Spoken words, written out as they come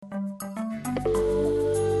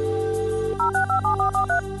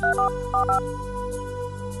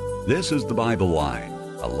This is the Bible Line,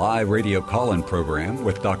 a live radio call-in program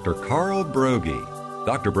with Dr. Carl Broggi.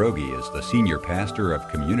 Dr. Broggi is the senior pastor of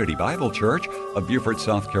Community Bible Church of Beaufort,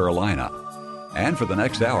 South Carolina. And for the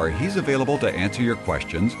next hour, he's available to answer your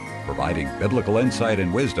questions, providing biblical insight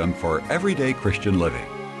and wisdom for everyday Christian living.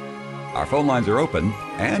 Our phone lines are open,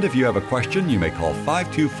 and if you have a question, you may call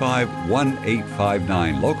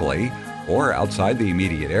 525-1859 locally, or outside the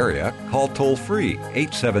immediate area, call toll-free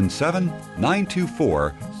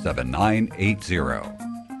 877-924-7980.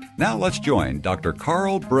 Now let's join Dr.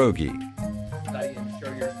 Carl Broggi.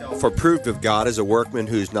 For Approved of God is a workman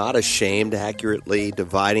who's not ashamed, accurately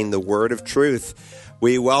dividing the word of truth.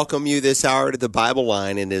 We welcome you this hour to the Bible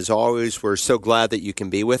Line, and as always, we're so glad that you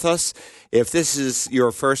can be with us. If this is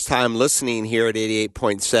your first time listening here at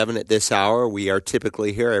 88.7 at this hour, we are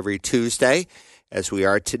typically here every Tuesday, as we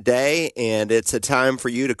are today, and it's a time for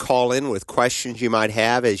you to call in with questions you might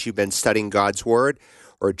have as you've been studying God's Word,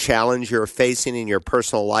 or a challenge you're facing in your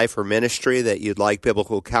personal life or ministry that you'd like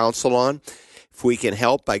biblical counsel on. If we can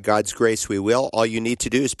help, by God's grace, we will. All you need to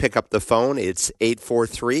do is pick up the phone. It's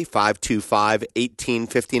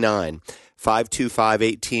 843-525-1859.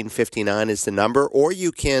 525-1859 is the number, or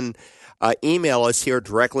you can email us here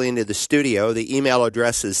directly into the studio. The email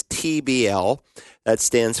address is TBL. That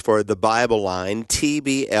stands for the Bible Line,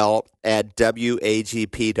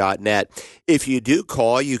 TBL@WAGP.net. If you do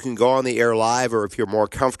call, you can go on the air live, or if you're more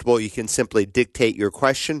comfortable, you can simply dictate your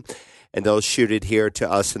question, and they'll shoot it here to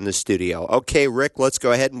us in the studio. Okay, Rick, let's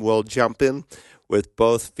go ahead and we'll jump in with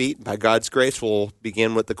both feet. By God's grace, we'll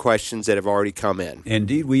begin with the questions that have already come in.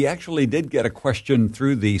 Indeed, we actually did get a question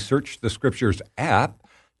through the Search the Scriptures app.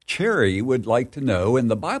 Cherry would like to know, in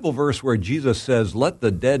the Bible verse where Jesus says, "Let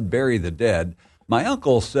the dead bury the dead," my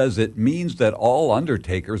uncle says it means that all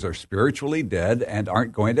undertakers are spiritually dead and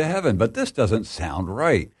aren't going to heaven, but this doesn't sound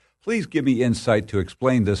right. Please give me insight to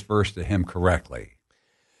explain this verse to him correctly.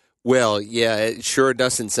 Well, yeah, it sure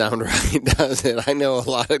doesn't sound right, does it? I know a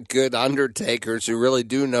lot of good undertakers who really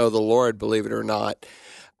do know the Lord, believe it or not.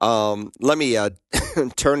 Let me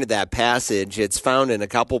turn to that passage. It's found in a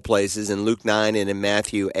couple places, in Luke 9 and in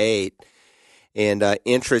Matthew 8. And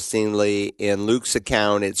interestingly, in Luke's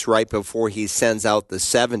account, it's right before he sends out the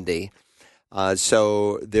 70.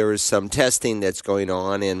 So there is some testing that's going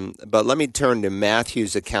on. But let me turn to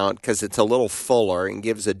Matthew's account because it's a little fuller and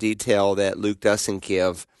gives a detail that Luke doesn't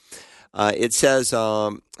give. It says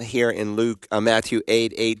here in Luke, Matthew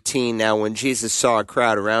 8:18, "Now when Jesus saw a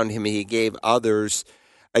crowd around him, he gave orders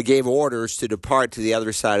to depart to the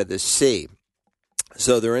other side of the sea."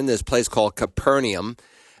 So they're in this place called Capernaum.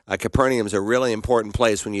 Capernaum is a really important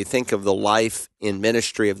place. When you think of the life and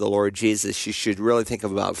ministry of the Lord Jesus, you should really think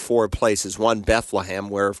of about four places. One, Bethlehem,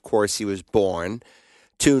 where, of course, he was born.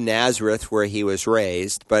 Two, Nazareth, where he was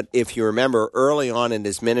raised. But if you remember, early on in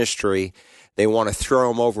his ministry, they want to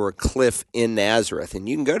throw him over a cliff in Nazareth. And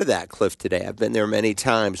you can go to that cliff today. I've been there many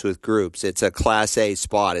times with groups. It's a Class A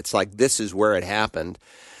spot. It's like this is where it happened.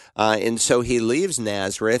 And so he leaves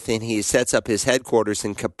Nazareth, and he sets up his headquarters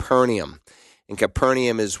in Capernaum. And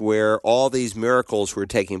Capernaum is where all these miracles were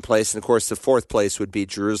taking place. And, of course, the fourth place would be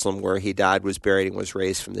Jerusalem, where he died, was buried, and was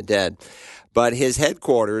raised from the dead. But his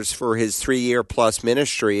headquarters for his 3-year-plus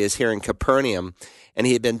ministry is here in Capernaum. And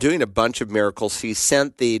he had been doing a bunch of miracles. He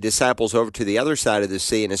sent the disciples over to the other side of the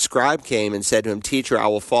sea, and a scribe came and said to him, "Teacher, I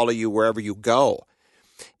will follow you wherever you go."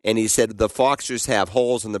 And he said, "The foxes have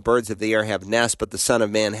holes and the birds of the air have nests, but the Son of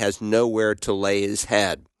Man has nowhere to lay his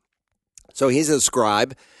head." So he's a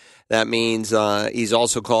scribe. That means he's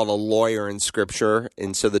also called a lawyer in Scripture,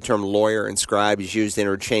 and so the term lawyer and scribe is used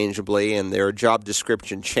interchangeably, and their job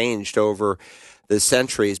description changed over the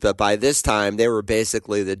centuries, but by this time they were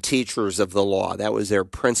basically the teachers of the law. That was their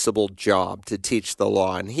principal job, to teach the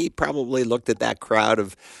law. And he probably looked at that crowd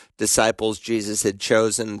of disciples Jesus had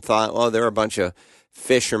chosen and thought, "Oh, they're a bunch of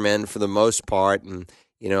fishermen for the most part, and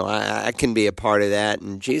I can be a part of that."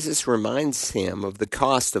 And Jesus reminds him of the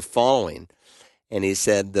cost of following. And he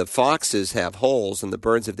said, "The foxes have holes and the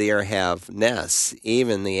birds of the air have nests.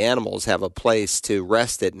 Even the animals have a place to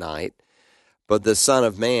rest at night. But the Son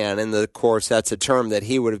of Man," and of course that's a term that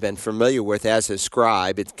he would have been familiar with as a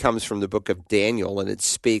scribe. It comes from the book of Daniel, and it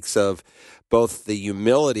speaks of both the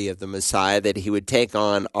humility of the Messiah, that he would take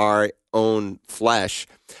on our own flesh,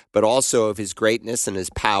 but also of his greatness and his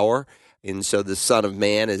power. And so the Son of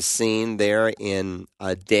Man is seen there in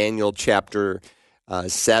Daniel chapter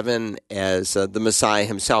 7 as the Messiah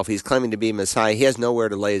himself. He's claiming to be Messiah. He has nowhere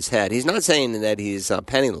to lay his head. He's not saying that he's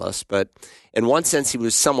penniless, but in one sense he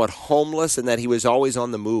was somewhat homeless in that he was always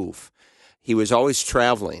on the move. He was always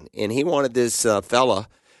traveling, and he wanted this fella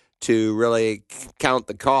to really count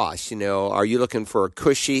the cost. Are you looking for a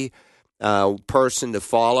cushy person to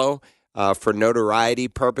follow for notoriety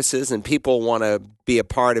purposes? And people want to be a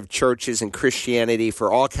part of churches and Christianity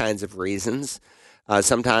for all kinds of reasons.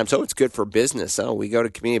 Sometimes, it's good for business. We go to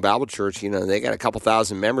Community Bible Church, they got a couple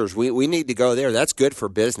thousand members. We need to go there. That's good for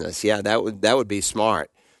business. Yeah, that would be smart.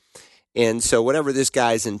 And so whatever this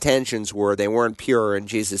guy's intentions were, they weren't pure, and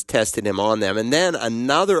Jesus tested him on them. And then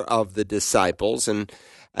another of the disciples, and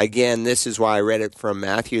again, this is why I read it from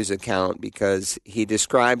Matthew's account, because he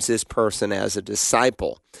describes this person as a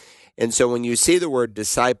disciple. And so when you see the word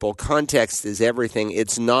disciple, context is everything.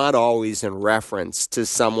 It's not always in reference to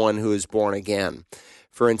someone who is born again.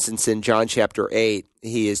 For instance, in John chapter 8,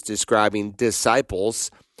 he is describing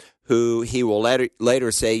disciples who he will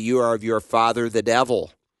later say, you are of your father the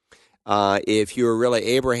devil. If you are really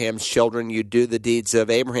Abraham's children, you do the deeds of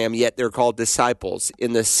Abraham, yet they're called disciples.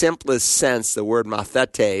 In the simplest sense, the word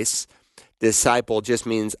mathetes, disciple, just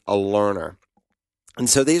means a learner. And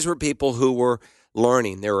so these were people who were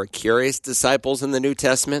learning. There were curious disciples in the New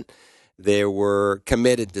Testament. There were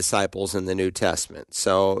committed disciples in the New Testament.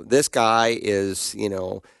 So this guy is,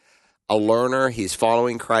 a learner. He's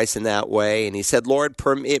following Christ in that way. And he said, Lord,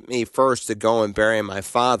 permit me first to go and bury my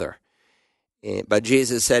father. But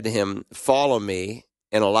Jesus said to him, follow me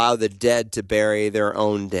and allow the dead to bury their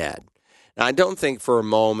own dead. Now, I don't think for a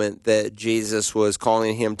moment that Jesus was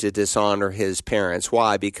calling him to dishonor his parents.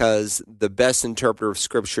 Why? Because the best interpreter of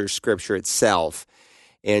Scripture is Scripture itself.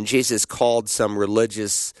 And Jesus called some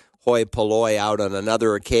religious hoi polloi out on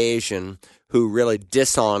another occasion who really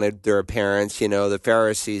dishonored their parents. The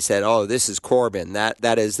Pharisees said, this is Corban.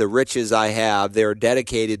 That is the riches I have. They're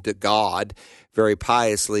dedicated to God very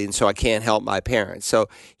piously, and so I can't help my parents. So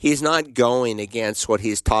he's not going against what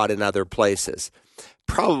he's taught in other places.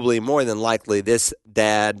 Probably more than likely this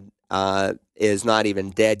dad is not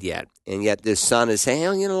even dead yet, and yet this son is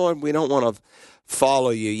saying, Lord, we don't want to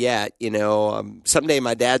follow you yet. Someday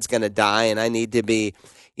my dad's going to die, and I need to be,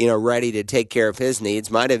 ready to take care of his needs.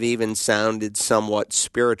 Might have even sounded somewhat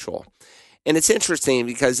spiritual. And it's interesting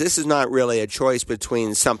because this is not really a choice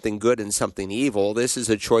between something good and something evil. This is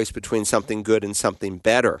a choice between something good and something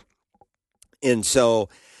better. And so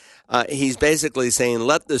he's basically saying,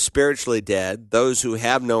 let the spiritually dead, those who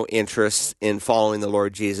have no interest in following the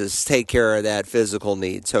Lord Jesus, take care of that physical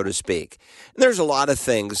need, so to speak. And there's a lot of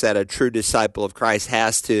things that a true disciple of Christ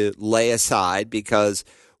has to lay aside because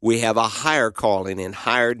we have a higher calling and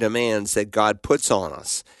higher demands that God puts on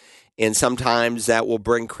us. And sometimes that will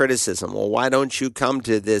bring criticism. Well, why don't you come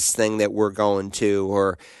to this thing that we're going to?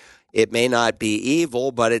 Or it may not be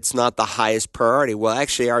evil, but it's not the highest priority. Well,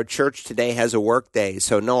 actually, our church today has a work day.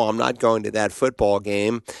 So, no, I'm not going to that football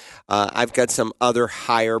game. I've got some other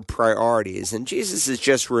higher priorities. And Jesus is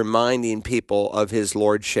just reminding people of his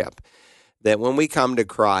lordship. That when we come to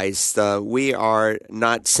Christ, we are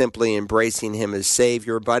not simply embracing him as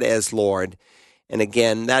Savior, but as Lord. And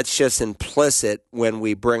again, that's just implicit when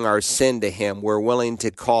we bring our sin to him. We're willing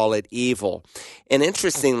to call it evil. And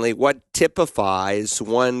interestingly, what typifies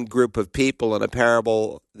one group of people in a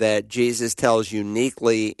parable that Jesus tells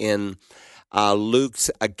uniquely in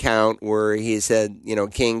Luke's account where he said,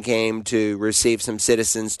 king came to receive some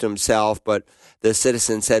citizens to himself, but the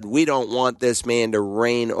citizen said, we don't want this man to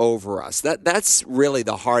reign over us. That's really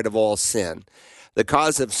the heart of all sin. The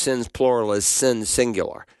cause of sins, plural, is sin,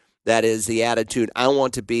 singular. That is the attitude, I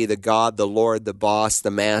want to be the God, the Lord, the boss,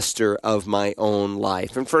 the master of my own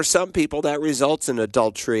life. And for some people, that results in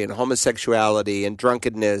adultery and homosexuality and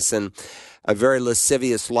drunkenness and a very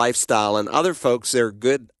lascivious lifestyle. And other folks, they're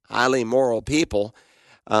good, highly moral people,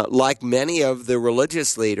 like many of the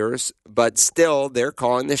religious leaders, but still they're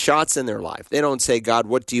calling the shots in their life. They don't say, God,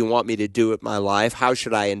 what do you want me to do with my life? How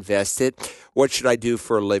should I invest it? What should I do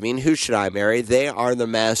for a living? Who should I marry? They are the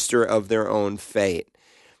master of their own fate.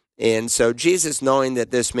 And so Jesus, knowing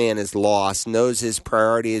that this man is lost, knows his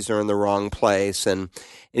priorities are in the wrong place, and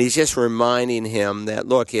he's just reminding him that,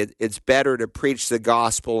 look, it's better to preach the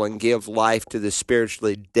gospel and give life to the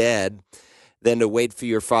spiritually dead than to wait for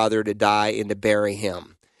your father to die and to bury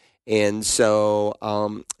him. And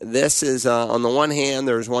so this is, on the one hand,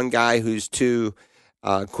 there's one guy who's too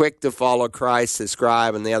quick to follow Christ, the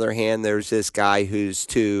scribe. On the other hand, there's this guy who's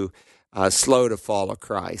too slow to follow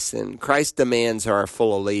Christ. And Christ demands our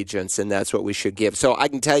full allegiance, and that's what we should give. So I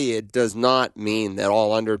can tell you it does not mean that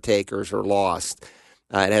all undertakers are lost.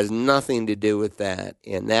 It has nothing to do with that,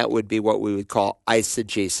 and that would be what we would call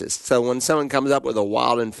eisegesis. So when someone comes up with a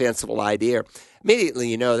wild and fanciful idea, immediately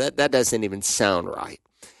you know that doesn't even sound right.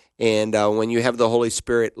 And when you have the Holy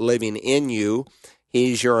Spirit living in you,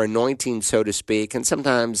 He's your anointing, so to speak, and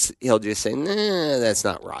sometimes he'll just say, nah, that's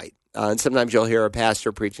not right. And sometimes you'll hear a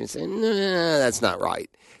pastor preaching and say, nah, that's not right.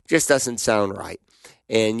 Just doesn't sound right.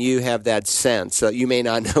 And you have that sense. You may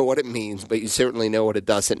not know what it means, but you certainly know what it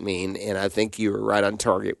doesn't mean. And I think you were right on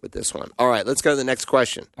target with this one. All right, let's go to the next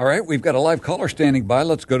question. All right, we've got a live caller standing by.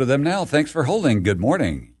 Let's go to them now. Thanks for holding. Good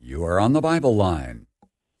morning. You are on the Bible line.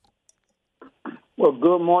 Well,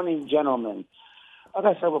 good morning, gentlemen. I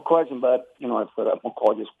got several questions, but, I'm going to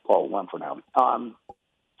call this part one for now.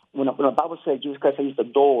 When the Bible says Jesus Christ is the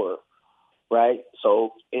door, right?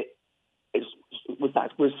 So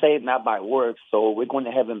we're saved not by works, so we're going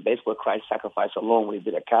to heaven based on Christ's sacrifice alone when he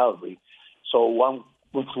did at Calvary. So once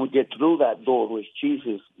we get through that door, which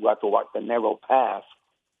Jesus, we have to walk the narrow path.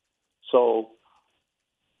 So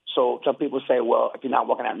some people say, well, if you're not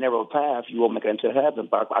walking that narrow path, you won't make it into heaven.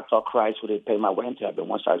 But I thought Christ would have paid my way into heaven.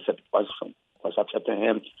 Once I accepted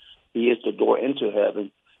him, he is the door into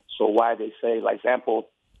heaven. So why they say, like example,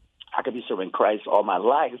 I could be serving Christ all my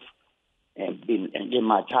life and get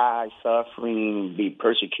my tithes, suffering, be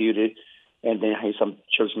persecuted, and then hey, some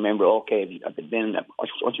church member, okay, then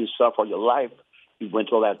once you suffer all your life, you went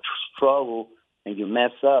through all that struggle and you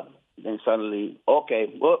mess up, then suddenly,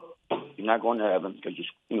 okay, well, you're not going to heaven because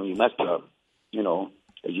you messed up, because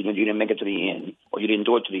you didn't make it to the end, or you didn't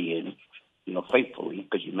do it to the end, faithfully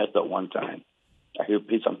because you messed up one time. I hear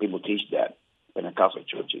some people teach that in Pentecostal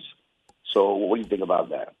churches. So what do you think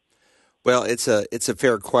about that? Well, it's a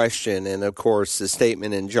fair question, and of course, the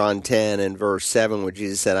statement in John 10 and verse 7, where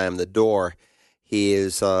Jesus said, "I am the door," he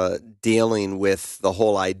is dealing with the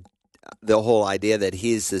whole idea that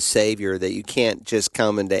he's the Savior, that you can't just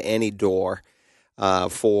come into any door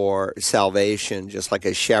for salvation. Just like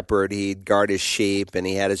a shepherd, he'd guard his sheep, and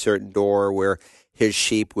he had a certain door where his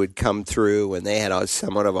sheep would come through, and they had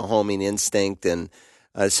somewhat of a homing instinct, and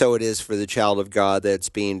so it is for the child of God that's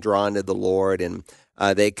being drawn to the Lord, and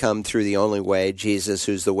they come through the only way, Jesus,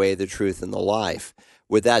 who's the way, the truth, and the life.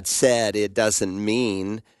 With that said, it doesn't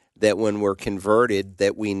mean that when we're converted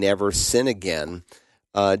that we never sin again.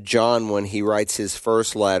 John, when he writes his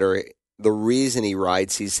first letter, the reason he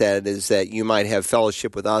writes, he said, is that you might have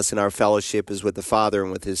fellowship with us, and our fellowship is with the Father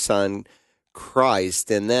and with his Son, Christ.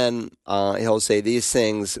 And then he'll say, these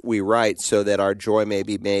things we write so that our joy may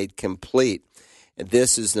be made complete.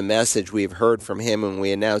 This is the message we have heard from him, and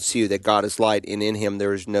we announce to you that God is light, and in him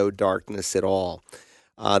there is no darkness at all.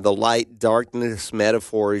 The light-darkness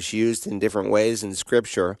metaphor is used in different ways in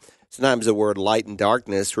Scripture. Sometimes the word light and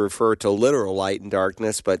darkness refer to literal light and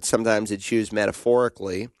darkness, but sometimes it's used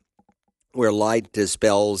metaphorically, where light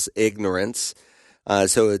dispels ignorance.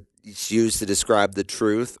 So it's used to describe the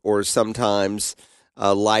truth, or sometimes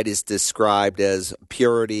light is described as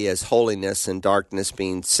purity, as holiness, and darkness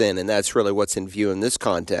being sin. And that's really what's in view in this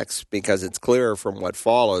context, because it's clearer from what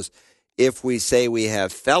follows. If we say we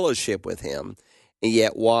have fellowship with him and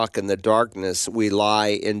yet walk in the darkness, we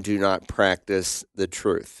lie and do not practice the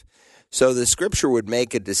truth. So the Scripture would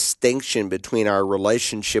make a distinction between our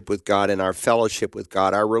relationship with God and our fellowship with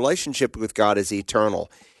God. Our relationship with God is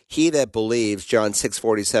eternal. He that believes, John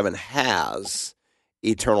 6:47, has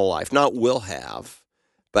eternal life. Not will have,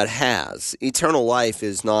 but has. Eternal life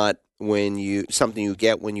is not something you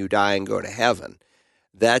get when you die and go to heaven.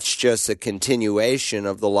 That's just a continuation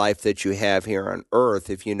of the life that you have here on earth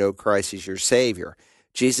if you know Christ as your Savior.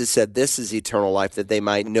 Jesus said, this is eternal life, that they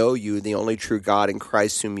might know you, the only true God, in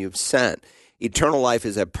Christ whom you've sent. Eternal life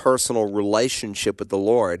is a personal relationship with the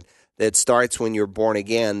Lord that starts when you're born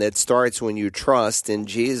again, that starts when you trust in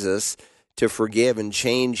Jesus to forgive and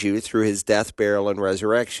change you through his death, burial, and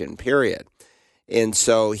resurrection, period. And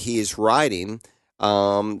so he is writing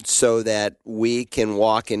so that we can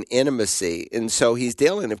walk in intimacy. And so he's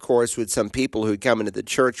dealing, of course, with some people who come into the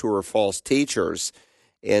church who are false teachers.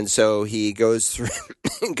 And so he goes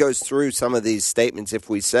through some of these statements. If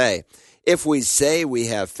we say we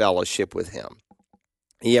have fellowship with him,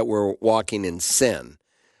 yet we're walking in sin,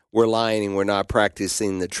 we're lying and we're not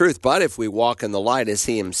practicing the truth. But if we walk in the light as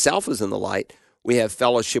he himself is in the light, we have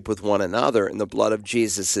fellowship with one another, and the blood of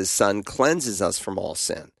Jesus, his Son, cleanses us from all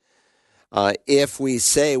sin. If we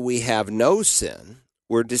say we have no sin,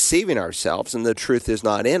 we're deceiving ourselves, and the truth is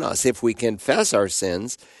not in us. If we confess our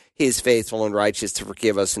sins, he is faithful and righteous to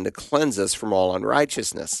forgive us and to cleanse us from all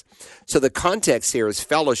unrighteousness. So the context here is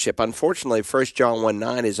fellowship. Unfortunately, 1 John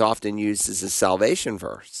 1:9 is often used as a salvation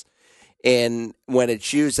verse. And when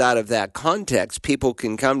it's used out of that context, people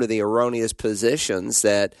can come to the erroneous positions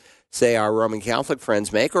that, say, our Roman Catholic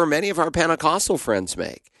friends make, or many of our Pentecostal friends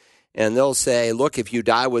make. And they'll say, look, if you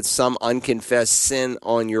die with some unconfessed sin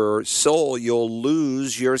on your soul, you'll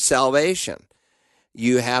lose your salvation.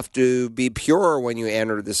 you have to be pure when you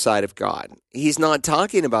enter the sight of God. He's not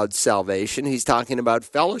talking about salvation. He's talking about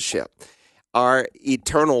fellowship. Our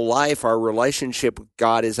eternal life, our relationship with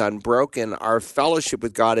God is unbroken. Our fellowship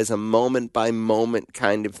with God is a moment-by-moment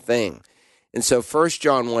kind of thing. And so 1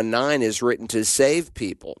 John 1:9 is written to save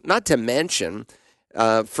people, not to mention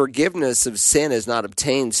forgiveness of sin is not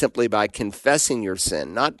obtained simply by confessing your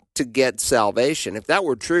sin, not to get salvation. If that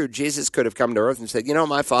were true, Jesus could have come to earth and said,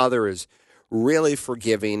 my Father is really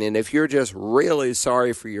forgiving, and if you're just really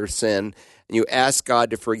sorry for your sin and you ask God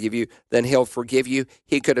to forgive you, then he'll forgive you.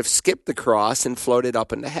 He could have skipped the cross and floated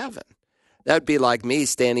up into heaven. That'd be like me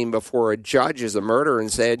standing before a judge as a murderer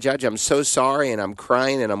and saying, Judge, I'm so sorry, and I'm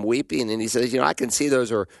crying and I'm weeping. And he says, I can see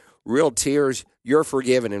those are real tears. You're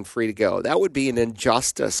forgiven and free to go. That would be an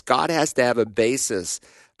injustice. God has to have a basis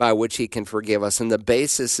by which he can forgive us, and the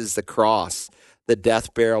basis is the cross, the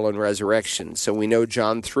death, burial, and resurrection. So we know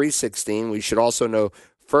John 3:16. We should also know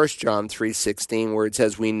 1 John 3:16, where it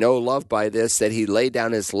says, we know love by this, that he laid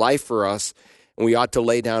down his life for us, and we ought to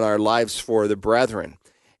lay down our lives for the brethren.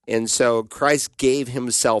 And so Christ gave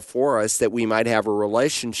himself for us that we might have a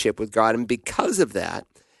relationship with God. And because of that,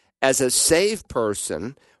 as a saved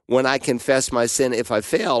person, when I confess my sin, if I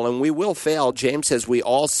fail, and we will fail, James says we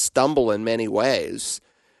all stumble in many ways,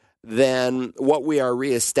 then what we are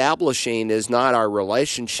reestablishing is not our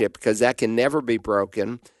relationship, because that can never be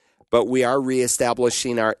broken, but we are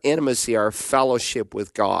reestablishing our intimacy, our fellowship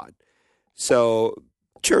with God. So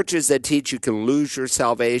churches that teach you can lose your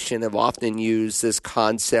salvation have often used this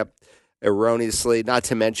concept erroneously, not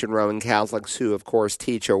to mention Roman Catholics who, of course,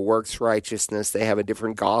 teach a works righteousness. They have a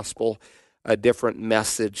different gospel, a different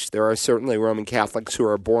message. There are certainly Roman Catholics who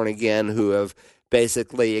are born again who have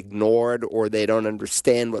basically ignored, or they don't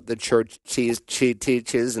understand what the church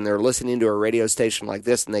teaches, and they're listening to a radio station like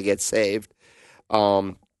this and they get saved.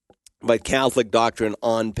 But Catholic doctrine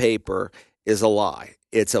on paper is a lie.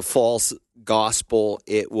 It's a false gospel.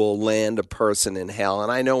 It will land a person in hell.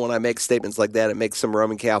 And I know when I make statements like that, it makes some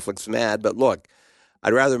Roman Catholics mad. But look,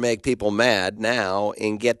 I'd rather make people mad now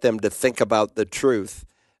and get them to think about the truth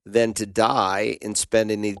than to die and spend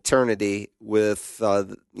an eternity with,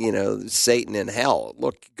 Satan in hell.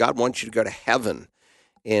 Look, God wants you to go to heaven,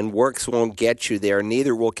 and works won't get you there.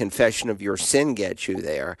 Neither will confession of your sin get you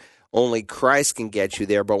there. Only Christ can get you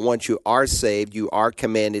there. But once you are saved, you are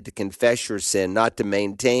commanded to confess your sin, not to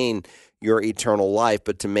maintain your eternal life,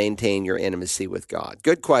 but to maintain your intimacy with God.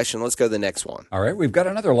 Good question. Let's go to the next one. All right, we've got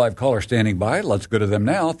another live caller standing by. Let's go to them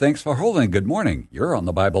now. Thanks for holding. Good morning. You're on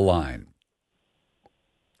the Bible Line.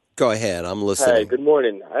 Go ahead. I'm listening. Hi, good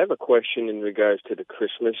morning. I have a question in regards to the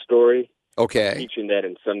Christmas story. Okay. I'm teaching that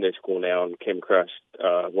in Sunday school now and came across,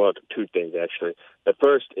 two things, actually. The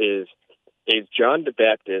first is John the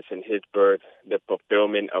Baptist and his birth the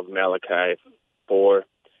fulfillment of Malachi 4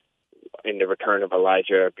 in the return of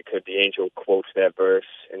Elijah, because the angel quotes that verse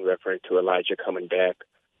in reference to Elijah coming back?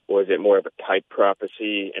 Or is it more of a type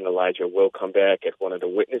prophecy and Elijah will come back as one of the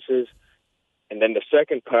witnesses? And then the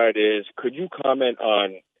second part is, could you comment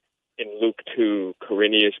on, in Luke 2,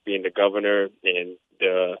 Quirinius being the governor and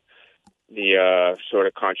the sort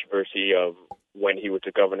of controversy of when he was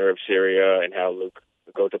the governor of Syria and how Luke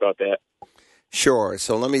goes about that? Sure.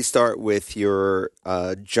 So let me start with your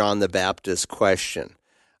John the Baptist question.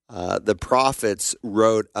 The prophets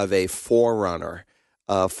wrote of a forerunner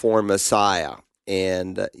for Messiah,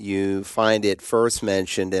 and you find it first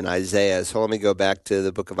mentioned in Isaiah. So let me go back to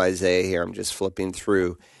the book of Isaiah here. I'm just flipping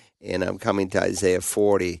through, and I'm coming to Isaiah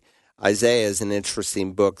 40. Isaiah is an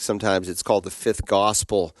interesting book. Sometimes it's called the fifth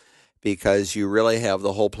gospel, because you really have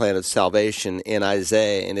the whole plan of salvation in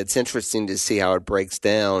Isaiah, and it's interesting to see how it breaks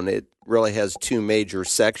down. It really has two major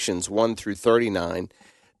sections, 1 through 39,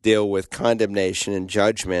 deal with condemnation and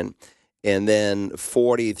judgment, and then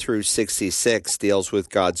 40 through 66 deals with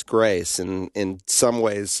God's grace. And in some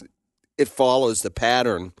ways, it follows the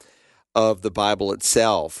pattern of the Bible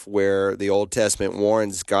itself, where the Old Testament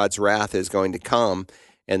warns God's wrath is going to come,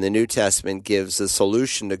 and the New Testament gives a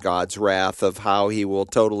solution to God's wrath of how he will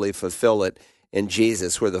totally fulfill it in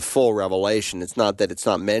Jesus, where the full revelation, it's not that it's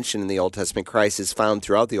not mentioned in the Old Testament, Christ is found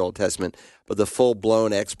throughout the Old Testament, but the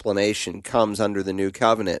full-blown explanation comes under the New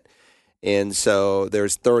Covenant. And so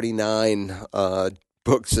there's 39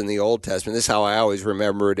 books in the Old Testament. This is how I always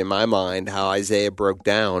remember it in my mind, how Isaiah broke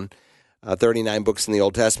down 39 books in the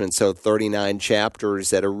Old Testament, so 39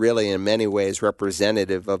 chapters that are really in many ways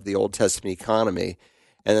representative of the Old Testament economy.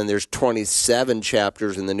 And then there's 27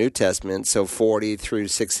 chapters in the New Testament, so 40 through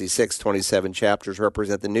 66, 27 chapters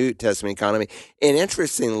represent the New Testament economy. And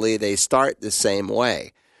interestingly, they start the same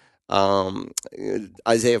way.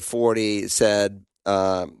 Isaiah 40 said,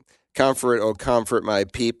 Comfort, O comfort my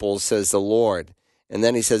people, says the Lord. And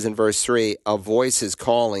then he says in verse 3, a voice is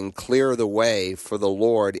calling, clear the way for the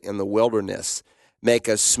Lord in the wilderness. Make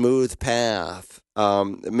a smooth path.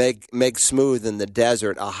 Make smooth in the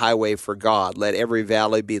desert a highway for God. Let every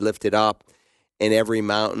valley be lifted up, and every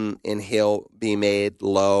mountain and hill be made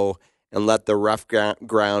low, and let the rough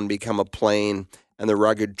ground become a plain, and the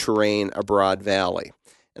rugged terrain a broad valley.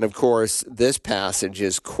 And of course, this passage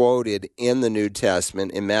is quoted in the New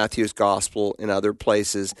Testament, in Matthew's Gospel, in other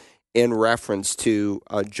places, in reference to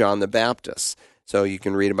John the Baptist. So you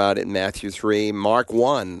can read about it in Matthew 3. Mark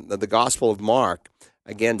 1, the Gospel of Mark,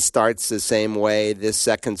 again, starts the same way this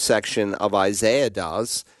second section of Isaiah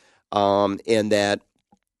does, in that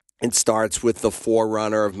it starts with the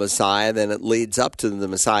forerunner of Messiah, then it leads up to the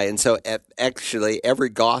Messiah. And so actually every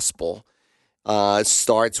gospel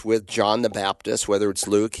starts with John the Baptist, whether it's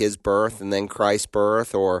Luke, his birth, and then Christ's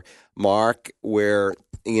birth, or Mark, where,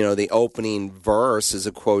 the opening verse is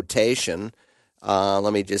a quotation.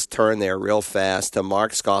 Let me just turn there real fast to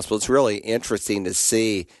Mark's gospel. It's really interesting to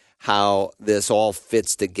see how this all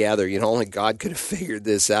fits together. Only God could have figured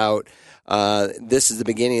this out. This is the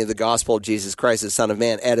beginning of the gospel of Jesus Christ, the Son of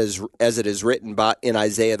Man, as it is written in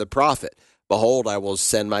Isaiah the prophet. Behold, I will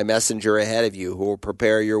send my messenger ahead of you who will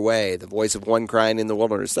prepare your way, the voice of one crying in the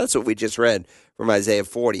wilderness. That's what we just read from Isaiah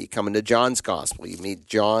 40. You come into John's gospel. You meet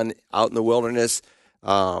John out in the wilderness,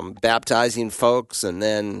 baptizing folks, and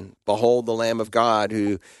then behold the Lamb of God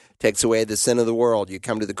who takes away the sin of the world. You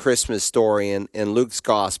come to the Christmas story in Luke's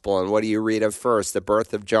gospel, and what do you read of first? The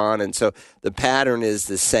birth of John. And so the pattern is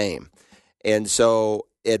the same. And so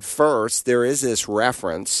at first, there is this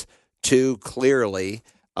reference to clearly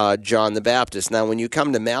John the Baptist. Now, when you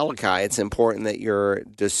come to Malachi, it's important that you're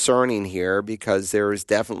discerning here, because there is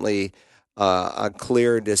definitely a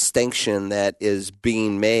clear distinction that is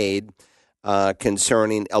being made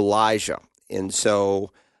concerning Elijah. And so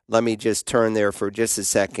let me just turn there for just a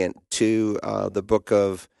second to the book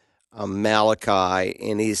of Malachi.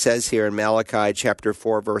 And he says here in Malachi chapter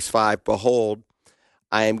 4, verse 5, behold,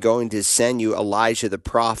 I am going to send you Elijah the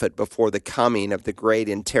prophet before the coming of the great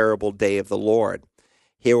and terrible day of the Lord.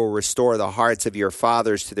 He will restore the hearts of your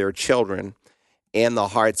fathers to their children, and the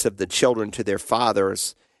hearts of the children to their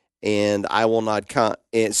fathers, and I will not come,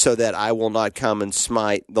 so that I will not come and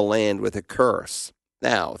smite the land with a curse.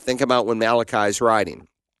 Now, think about when Malachi is writing.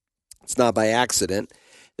 It's not by accident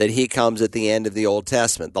that he comes at the end of the Old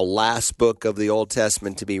Testament. The last book of the Old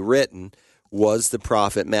Testament to be written was the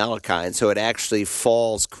prophet Malachi, and so it actually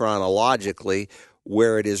falls chronologically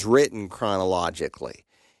where it is written chronologically.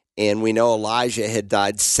 And we know Elijah had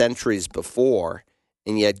died centuries before,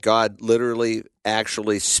 and yet God literally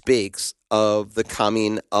actually speaks of the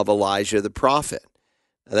coming of Elijah the prophet.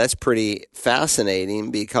 Now, that's pretty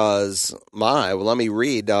fascinating because, let me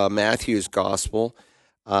read Matthew's Gospel,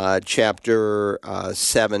 chapter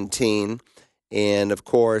 17. And, of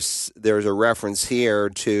course, there's a reference here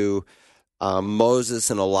to Moses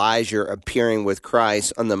and Elijah appearing with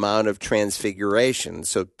Christ on the Mount of Transfiguration.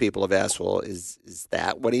 So people have asked, well, is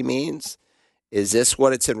that what he means? Is this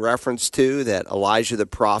what it's in reference to, that Elijah the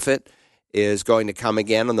prophet is going to come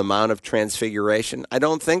again on the Mount of Transfiguration? I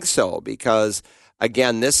don't think so, because,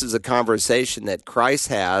 again, this is a conversation that Christ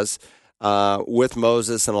has with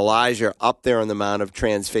Moses and Elijah up there on the Mount of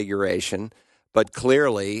Transfiguration. But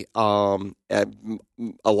clearly, Elijah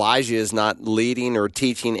is not leading or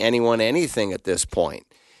teaching anyone anything at this point.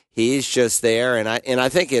 He's just there, and I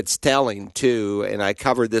think it's telling, too, and I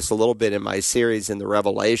covered this a little bit in my series in the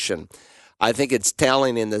Revelation. I think it's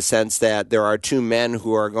telling in the sense that there are two men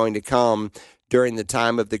who are going to come during the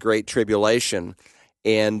time of the Great Tribulation,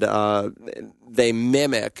 and they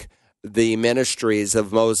mimic the ministries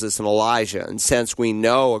of Moses and Elijah. And since we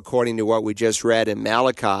know, according to what we just read in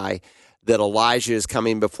Malachi, that Elijah is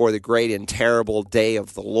coming before the great and terrible day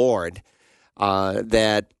of the Lord,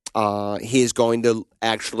 that he is going to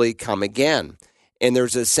actually come again. And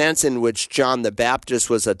there's a sense in which John the Baptist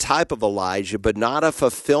was a type of Elijah, but not a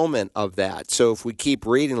fulfillment of that. So if we keep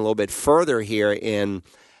reading a little bit further here in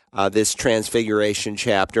this Transfiguration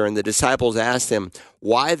chapter, and the disciples asked him,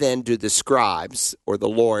 why then do the scribes, or the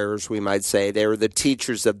lawyers, we might say, they were the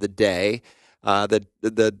teachers of the day,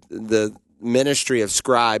 the ministry of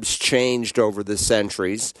scribes changed over the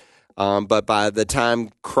centuries, but by the time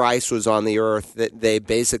Christ was on the earth, they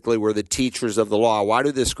basically were the teachers of the law. Why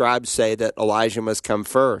do the scribes say that Elijah must come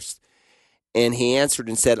first? And he answered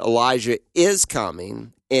and said, Elijah is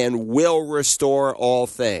coming and will restore all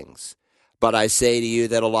things. But I say to you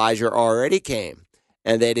that Elijah already came,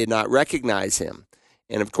 and they did not recognize him.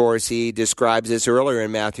 And of course, he describes this earlier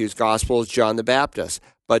in Matthew's Gospel as John the Baptist.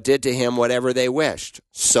 but did to him whatever they wished.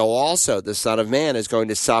 So also the Son of Man is going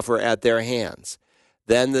to suffer at their hands.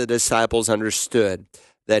 Then the disciples understood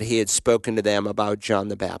that he had spoken to them about John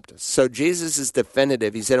the Baptist. So Jesus is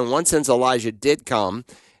definitive. He said, in one sense, Elijah did come,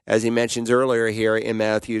 as he mentions earlier here in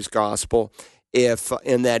Matthew's gospel,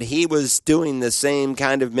 in that he was doing the same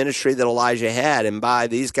kind of ministry that Elijah had. And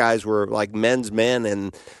these guys were like men's men,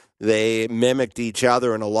 and they mimicked each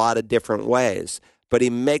other in a lot of different ways. But he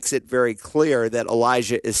makes it very clear that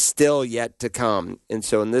Elijah is still yet to come. And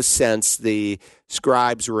so in this sense, the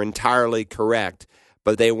scribes were entirely correct,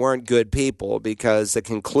 but they weren't good people, because the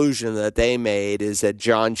conclusion that they made is that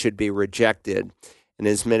John should be rejected, and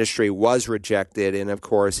his ministry was rejected. And of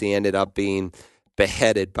course, he ended up being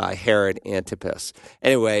beheaded by Herod Antipas.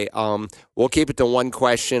 Anyway, we'll keep it to one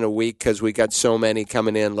question a week because we got so many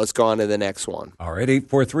coming in. Let's go on to the next one. All right,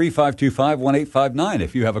 843-525-1859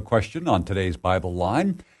 if you have a question on today's Bible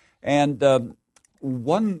Line. And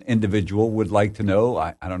one individual would like to know,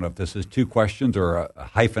 I don't know if this is two questions or a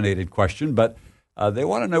hyphenated question, but they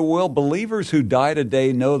want to know, will believers who die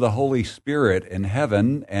today know the Holy Spirit in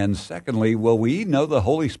heaven? And secondly, will we know the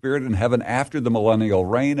Holy Spirit in heaven after the millennial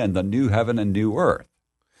reign and the new heaven and new earth?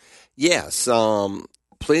 Yes.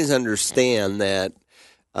 Please understand that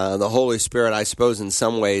the Holy Spirit, I suppose in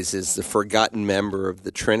some ways, is the forgotten member of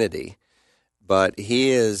the Trinity. But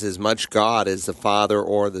he is as much God as the Father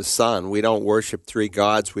or the Son. We don't worship three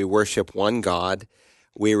gods. We worship one God.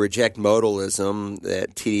 We reject modalism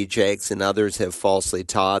that T.D. Jakes and others have falsely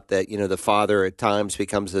taught, that, the Father at times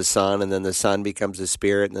becomes the Son, and then the Son becomes the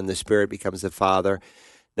Spirit, and then the Spirit becomes the Father.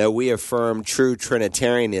 Now, we affirm true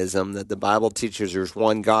Trinitarianism, that the Bible teaches there's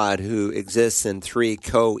one God who exists in three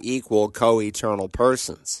co-equal, co-eternal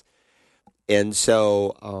persons. And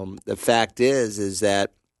so the fact is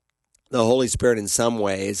that the Holy Spirit in some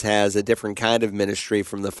ways has a different kind of ministry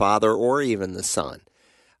from the Father or even the Son.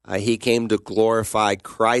 He came to glorify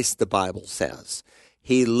Christ, the Bible says.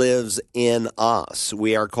 He lives in us.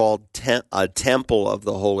 We are called a temple of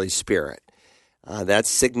the Holy Spirit. That's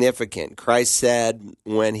significant. Christ said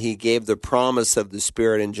when he gave the promise of the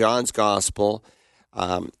Spirit in John's Gospel,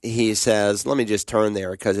 he says, let me just turn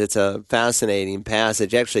there because it's a fascinating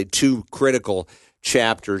passage, actually two critical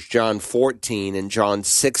chapters, John 14 and John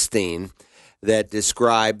 16, that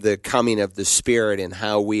describe the coming of the Spirit and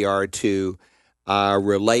how we are to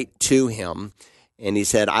relate to him. And he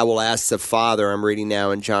said, I will ask the Father, I'm reading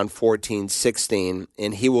now in John 14:16,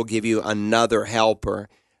 and he will give you another helper,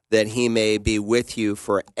 that he may be with you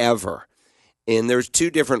forever. And there's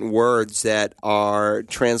two different words that are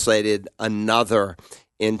translated another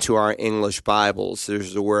into our English Bibles.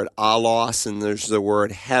 There's the word allos and there's the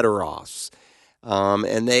word heteros.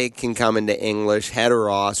 And they can come into English.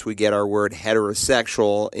 Heteros, we get our word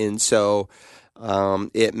heterosexual, and so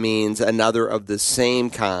it means another of the same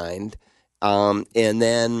kind. And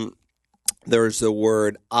then there's the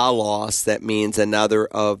word allos that means another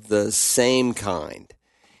of the same kind.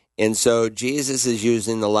 And so Jesus is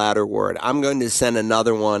using the latter word. I'm going to send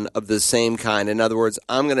another one of the same kind. In other words,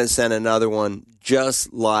 I'm going to send another one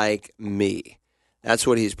just like me. That's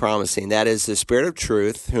what he's promising. That is the Spirit of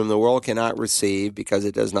truth, whom the world cannot receive because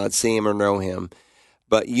it does not see him or know him.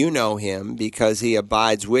 But you know him because he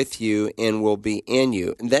abides with you and will be in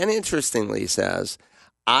you. And then interestingly he says,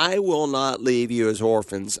 I will not leave you as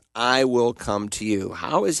orphans. I will come to you.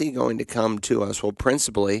 How is he going to come to us? Well,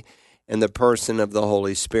 principally in the person of the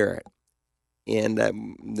Holy Spirit. And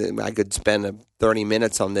I could spend 30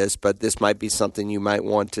 minutes on this, but this might be something you might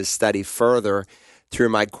want to study further through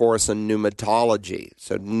my course on pneumatology.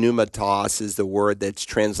 So pneumatos is the word that's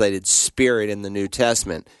translated spirit in the New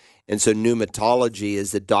Testament. And so pneumatology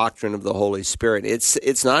is the doctrine of the Holy Spirit.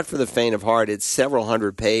 It's not for the faint of heart. It's several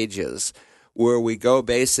hundred pages where we go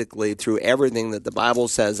basically through everything that the Bible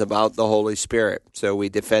says about the Holy Spirit. So we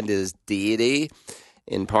defend his deity.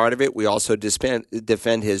 In part of it, we also defend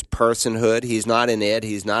his personhood. He's not an it.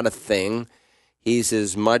 He's not a thing. He's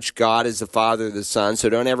as much God as the Father, the Son. So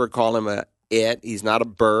don't ever call him a it. He's not a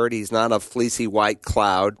bird. He's not a fleecy white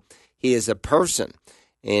cloud. He is a person.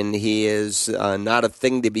 And he is not a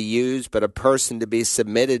thing to be used, but a person to be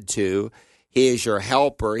submitted to. He is your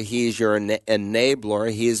helper. He is your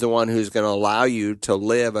enabler. He is the one who's going to allow you to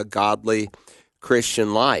live a godly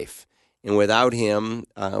Christian life. And without him,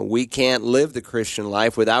 we can't live the Christian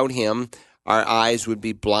life. Without him, our eyes would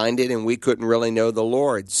be blinded and we couldn't really know the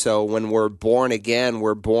Lord. So when we're born again,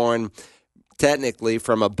 we're born technically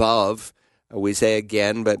from above. We say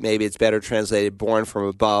again, but maybe it's better translated born from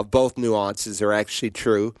above. Both nuances are actually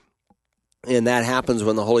true. And that happens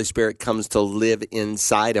when the Holy Spirit comes to live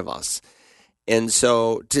inside of us. And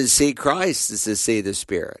so to see Christ is to see the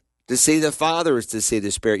Spirit. To see the Father is to see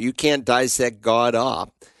the Spirit. You can't dissect God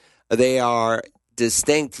up. They are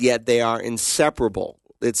distinct, yet they are inseparable.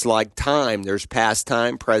 It's like time. There's past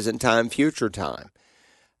time, present time, future time.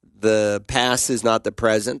 The past is not the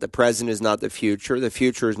present is not the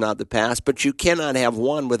future is not the past, but you cannot have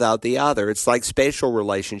one without the other. It's like spatial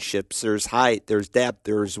relationships. There's height, there's depth,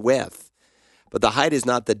 there's width. But the height is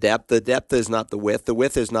not the depth is not the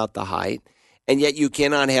width is not the height, and yet you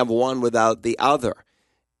cannot have one without the other.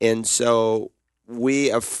 And so we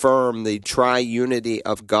affirm the triunity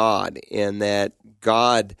of God, in that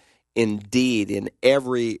God indeed in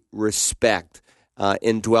every respect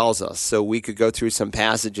indwells us. So we could go through some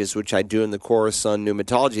passages, which I do in the course on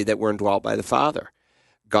pneumatology, that we're indwelt by the Father.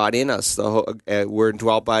 God in us, we're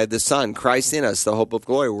indwelt by the Son. Christ in us, the hope of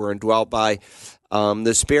glory. We're indwelt by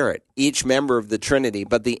the Spirit. Each member of the Trinity,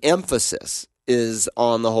 but the emphasis is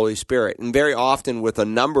on the Holy Spirit. And very often with a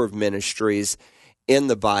number of ministries in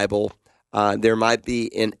the Bible, there might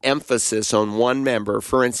be an emphasis on one member.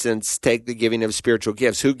 For instance, take the giving of spiritual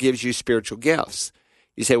gifts. Who gives you spiritual gifts?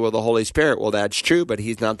 You say, well, the Holy Spirit. Well, that's true, but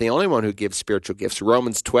he's not the only one who gives spiritual gifts.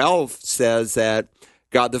 Romans 12 says that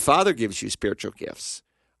God the Father gives you spiritual gifts.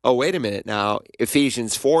 Oh, wait a minute now.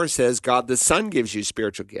 Ephesians 4 says God the Son gives you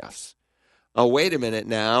spiritual gifts. Oh, wait a minute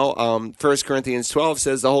now. 1 Corinthians 12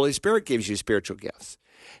 says the Holy Spirit gives you spiritual gifts.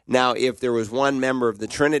 Now, if there was one member of the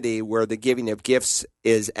Trinity where the giving of gifts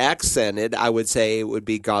is accented, I would say it would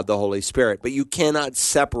be God the Holy Spirit. But you cannot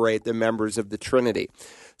separate the members of the Trinity.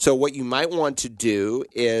 So what you might want to do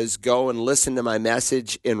is go and listen to my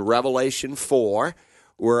message in Revelation 4,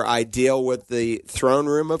 where I deal with the throne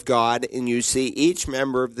room of God, and you see each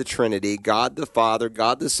member of the Trinity, God the Father,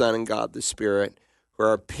 God the Son, and God the Spirit, who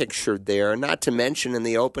are pictured there. Not to mention in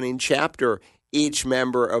the opening chapter, each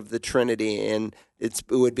member of the Trinity, and it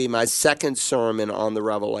would be my second sermon on the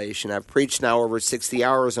Revelation. I've preached now over 60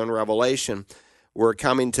 hours on Revelation. We're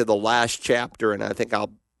coming to the last chapter, and I think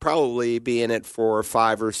I'll probably be in it for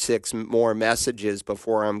 5 or 6 more messages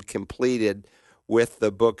before I'm completed with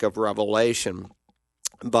the book of Revelation.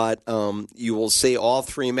 But you will see all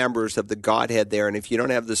 3 members of the Godhead there, and if you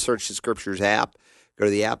don't have the Search the Scriptures app, go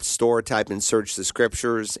to the App Store, type in Search the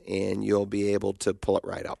Scriptures, and you'll be able to pull it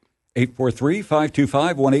right up.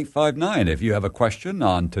 843-525-1859 if you have a question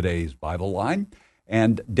on today's Bible Line.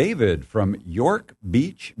 And David from York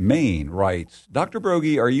Beach, Maine writes, Dr.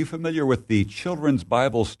 Broggi, are you familiar with the children's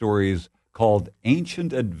Bible stories called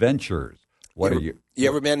Ancient Adventures? You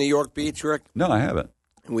ever been to York Beach, Rick? No, I haven't.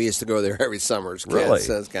 We used to go there every summer as kids. Really?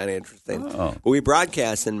 So it's kind of interesting. Oh. We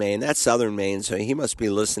broadcast in Maine. That's southern Maine, so he must be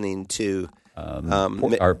listening to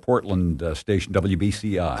our Portland station,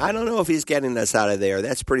 WBCI. I don't know if he's getting us out of there.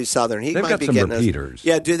 That's pretty southern. They've got some repeaters.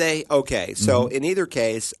 Yeah, do they? Okay. So in either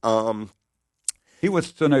case, he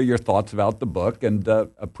wants to know your thoughts about the book and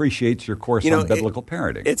appreciates your course on biblical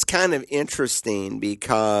parenting. It's kind of interesting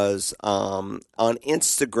because on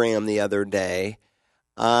Instagram the other day,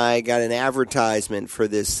 I got an advertisement for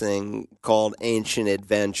this thing called Ancient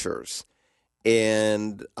Adventures.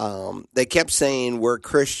 And they kept saying, we're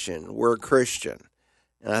Christian.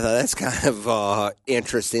 And I thought that's kind of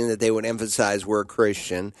interesting that they would emphasize we're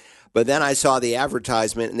Christian. But then I saw the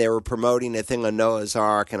advertisement, and they were promoting a thing on Noah's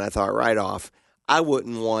Ark, and I thought right off, I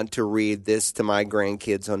wouldn't want to read this to my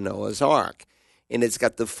grandkids on Noah's Ark. And it's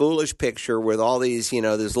got the foolish picture with all these,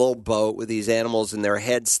 this little boat with these animals and their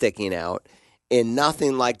heads sticking out. And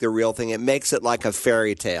nothing like the real thing. It makes it like a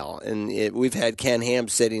fairy tale. And we've had Ken Ham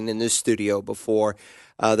sitting in this studio before,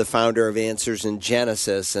 the founder of Answers in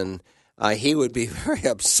Genesis, and he would be very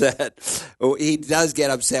upset. He does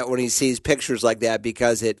get upset when he sees pictures like that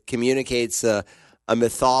because it communicates a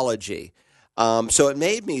mythology. So it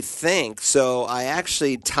made me think. So I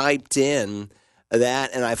actually typed in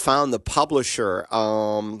that, and I found the publisher.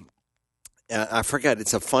 I forgot,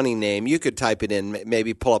 it's a funny name. You could type it in,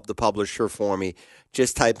 maybe pull up the publisher for me.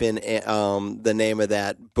 Just type in the name of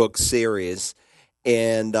that book series.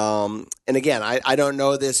 And again, I don't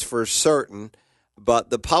know this for certain, but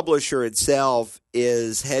the publisher itself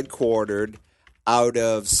is headquartered out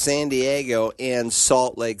of San Diego and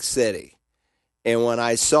Salt Lake City. And when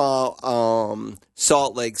I saw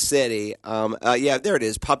Salt Lake City, there it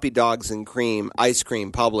is, Puppy Dogs and Cream, Ice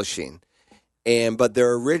Cream Publishing. But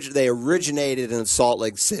they originated in Salt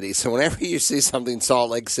Lake City. So whenever you see something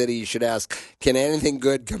Salt Lake City, you should ask, can anything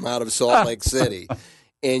good come out of Salt Lake City?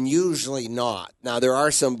 And usually not. Now, there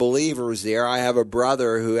are some believers there. I have a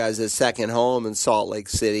brother who has a second home in Salt Lake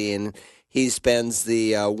City, and he spends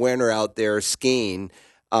the winter out there skiing.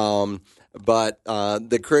 But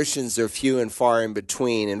the Christians are few and far in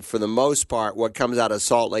between. And for the most part, what comes out of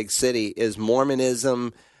Salt Lake City is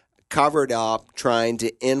Mormonism, covered up trying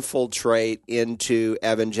to infiltrate into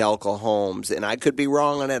evangelical homes. And I could be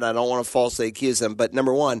wrong on it. I don't want to falsely accuse them. But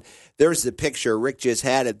number one, there's the picture. Rick just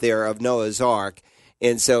had it there of Noah's Ark.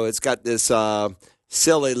 And so it's got this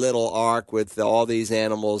silly little ark with all these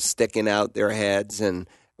animals sticking out their heads, and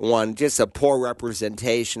just a poor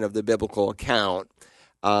representation of the biblical account.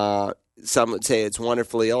 Some would say it's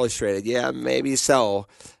wonderfully illustrated. Yeah, maybe so.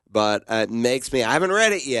 But it makes me, I haven't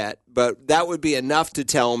read it yet, but that would be enough to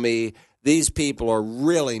tell me these people are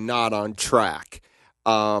really not on track.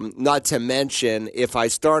 Not to mention, if I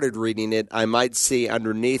started reading it, I might see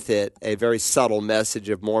underneath it a very subtle message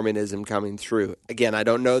of Mormonism coming through. Again, I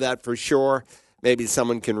don't know that for sure. Maybe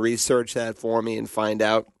someone can research that for me and find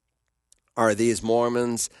out, are these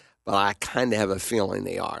Mormons? But I kind of have a feeling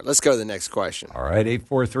they are. Let's go to the next question. All right,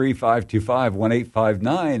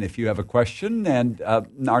 843-525-1859 if you have a question. And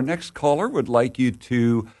our next caller would like you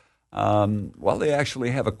to, they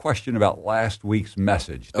actually have a question about last week's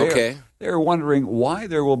message. They're wondering why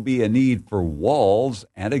there will be a need for walls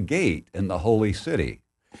and a gate in the holy city.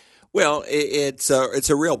 Well, it's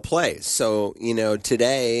a real place. So,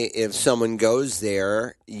 today, if someone goes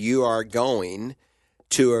there, you are going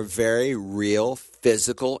to a very real,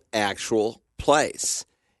 physical, actual place.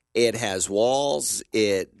 It has walls.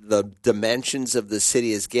 The dimensions of the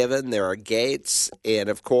city is given. There are gates. And,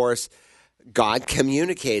 of course, God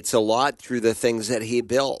communicates a lot through the things that he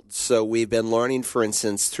built. So we've been learning, for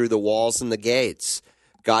instance, through the walls and the gates.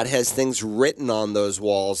 God has things written on those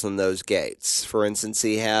walls and those gates. For instance,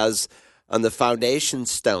 he has on the foundation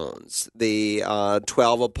stones the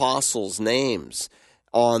 12 apostles' names.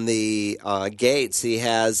 On the gates, he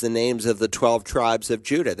has the names of the 12 tribes of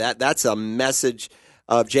Judah. That's a message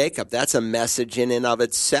of Jacob. That's a message in and of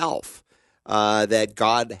itself, that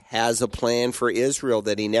God has a plan for Israel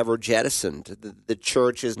that he never jettisoned. The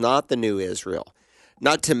church is not the new Israel.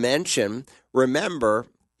 Not to mention, remember,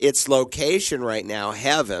 its location right now,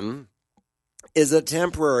 heaven, is a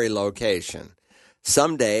temporary location.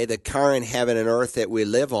 Someday, the current heaven and earth that we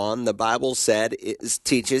live on, the Bible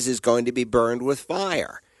teaches is going to be burned with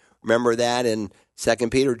fire. Remember that in 2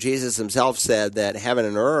 Peter, Jesus himself said that heaven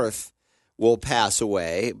and earth will pass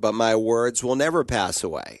away, but my words will never pass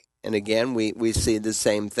away. And again, we see the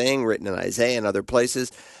same thing written in Isaiah and other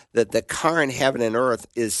places, that the current heaven and earth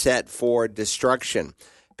is set for destruction.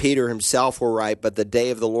 Peter himself will write, but the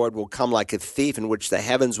day of the Lord will come like a thief, in which the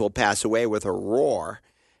heavens will pass away with a roar,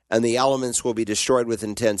 and the elements will be destroyed with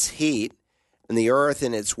intense heat, and the earth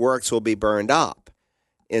and its works will be burned up.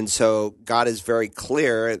 And so God is very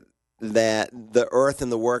clear that the earth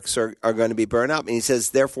and the works are going to be burned up. And he says,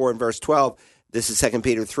 therefore, in verse 12, this is 2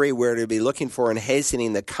 Peter 3, we're to be looking for and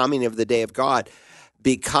hastening the coming of the day of God,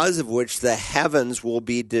 because of which the heavens will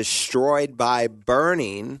be destroyed by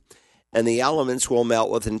burning, and the elements will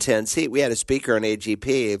melt with intense heat. We had a speaker on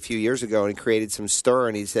AGP a few years ago, and he created some stir,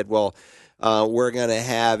 and he said, well, we're going to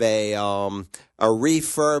have a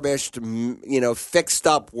refurbished, fixed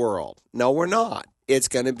up world. No, we're not. It's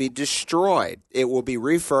going to be destroyed. It will be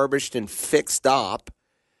refurbished and fixed up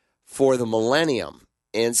for the millennium.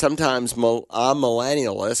 And sometimes I'm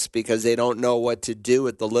millennialists because they don't know what to do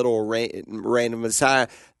with the literal reign of Messiah.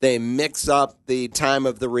 They mix up the time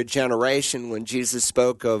of the regeneration when Jesus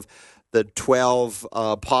spoke of the 12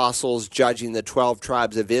 apostles judging the 12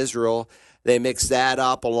 tribes of Israel. They mix that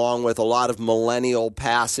up along with a lot of millennial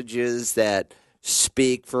passages that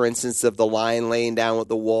speak, for instance, of the lion laying down with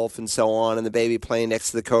the wolf and so on, and the baby playing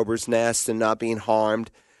next to the cobra's nest and not being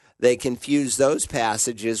harmed. They confuse those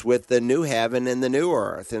passages with the new heaven and the new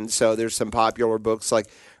earth. And so there's some popular books like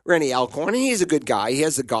Randy Alcorn. He's a good guy. He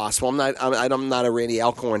has the gospel. I'm not a Randy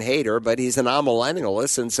Alcorn hater, but he's an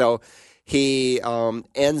amillennialist, and so he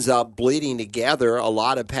ends up bleeding together a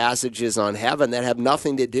lot of passages on heaven that have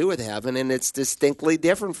nothing to do with heaven, and it's distinctly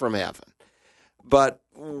different from heaven. But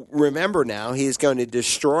remember now, he's going to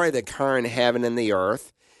destroy the current heaven and the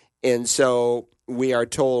earth. And so we are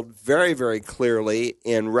told very, very clearly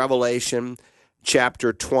in Revelation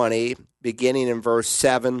chapter 20, beginning in verse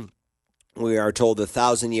 7, we are told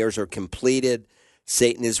 1,000 years are completed.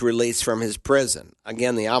 Satan is released from his prison.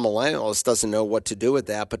 Again, the amillennialist doesn't know what to do with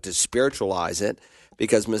that, but to spiritualize it,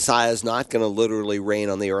 because Messiah is not going to literally reign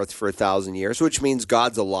on the earth for 1,000 years, which means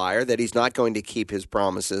God's a liar, that he's not going to keep his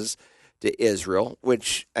promises to Israel,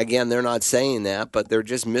 which, again, they're not saying that, but they're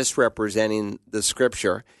just misrepresenting the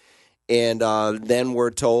Scripture. And then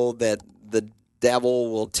we're told that the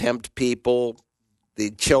devil will tempt people,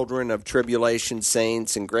 the children of tribulation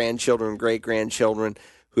saints and grandchildren and great-grandchildren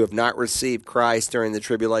who have not received Christ during the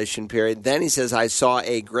tribulation period. Then he says, I saw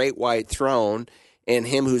a great white throne, and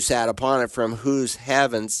him who sat upon it, from whose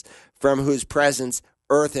presence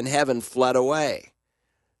earth and heaven fled away.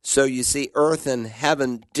 So you see earth and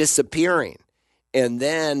heaven disappearing. And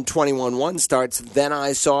then 21:1 starts, then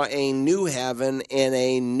I saw a new heaven and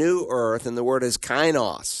a new earth, and the word is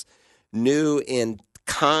kainos, new in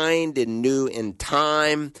kind and new in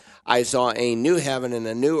time. I saw a new heaven and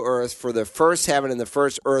a new earth, for the first heaven and the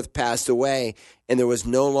first earth passed away, and there was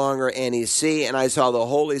no longer any sea. And I saw the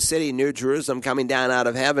holy city, New Jerusalem, coming down out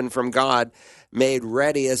of heaven from God, made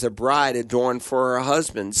ready as a bride adorned for her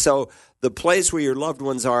husband. So the place where your loved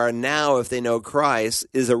ones are now, if they know Christ,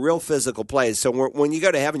 is a real physical place. So when you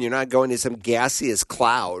go to heaven, you're not going to some gaseous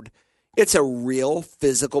cloud. It's a real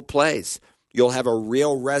physical place. You'll have a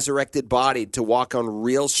real resurrected body to walk on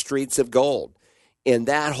real streets of gold. And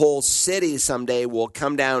that whole city someday will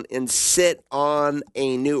come down and sit on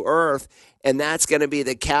a new earth, and that's going to be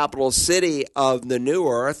the capital city of the new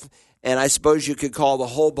earth. And I suppose you could call the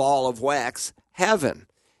whole ball of wax heaven.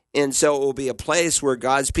 And so it will be a place where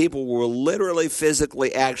God's people will literally,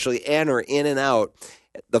 physically, actually enter in and out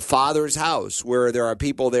the Father's house, where there are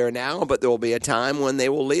people there now, but there will be a time when they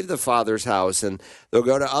will leave the Father's house and they'll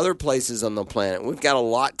go to other places on the planet. We've got a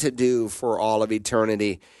lot to do for all of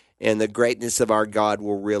eternity, and the greatness of our God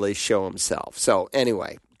will really show himself. So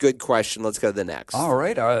anyway, good question. Let's go to the next. All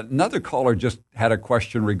right. Another caller just had a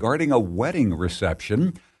question regarding a wedding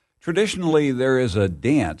reception. Traditionally, there is a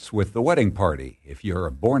dance with the wedding party. If you're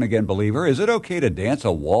a born-again believer, is it okay to dance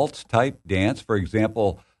a waltz-type dance? For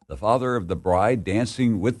example, the father of the bride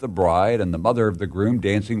dancing with the bride and the mother of the groom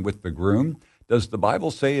dancing with the groom. Does the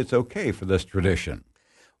Bible say it's okay for this tradition?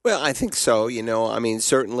 Well, I think so.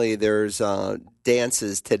 Certainly there's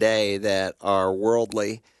dances today that are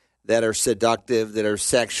worldly, that are seductive, that are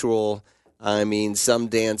sexual. Some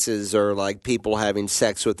dances are like people having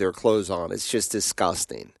sex with their clothes on. It's just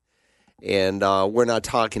disgusting. And we're not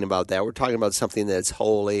talking about that. We're talking about something that's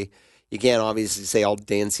holy. You can't obviously say all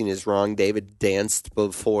dancing is wrong. David danced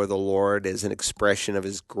before the Lord as an expression of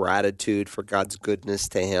his gratitude for God's goodness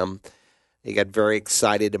to him. He got very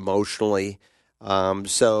excited emotionally.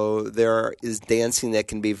 So there is dancing that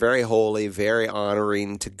can be very holy, very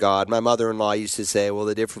honoring to God. My mother-in-law used to say, well,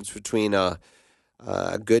 the difference between a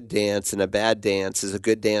good dance and a bad dance is a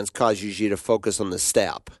good dance causes you to focus on the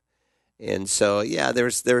step. And so, yeah,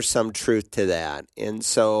 there's some truth to that. And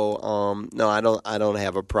so, no, I don't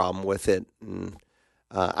have a problem with it. And,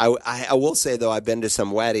 I will say, though, I've been to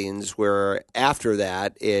some weddings where after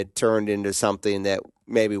that it turned into something that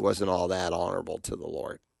maybe wasn't all that honorable to the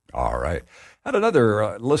Lord. All right. Had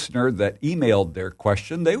another listener that emailed their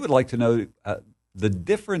question. They would like to know the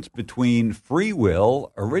difference between free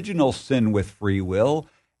will, original sin with free will,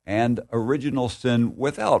 and original sin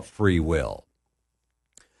without free will.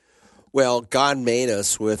 Well, God made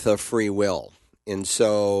us with a free will, and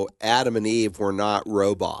so Adam and Eve were not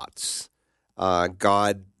robots.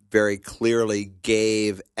 God very clearly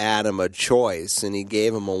gave Adam a choice, and he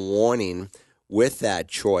gave him a warning with that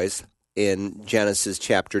choice in Genesis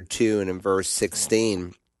chapter 2 and in verse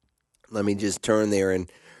 16. Let me just turn there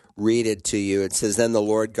and read it to you. It says, then the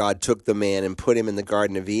Lord God took the man and put him in the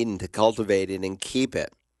Garden of Eden to cultivate it and keep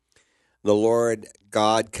it. The Lord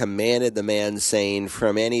God commanded the man, saying,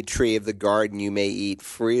 from any tree of the garden you may eat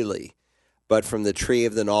freely, but from the tree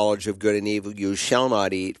of the knowledge of good and evil you shall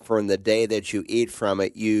not eat, for in the day that you eat from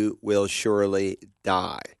it you will surely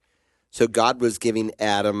die. So God was giving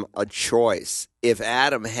Adam a choice. If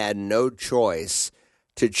Adam had no choice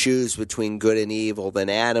to choose between good and evil, then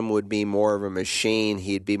Adam would be more of a machine.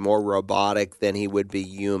 He'd be more robotic than he would be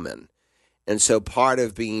human. And so part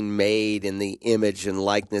of being made in the image and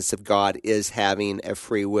likeness of God is having a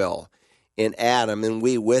free will. In Adam, and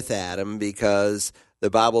we with Adam, because the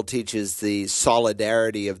Bible teaches the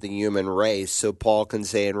solidarity of the human race. So Paul can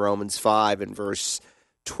say in Romans 5 and verse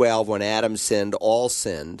 12, when Adam sinned, all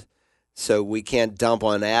sinned. So we can't dump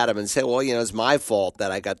on Adam and say, well, it's my fault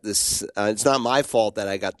that I got this. It's not my fault that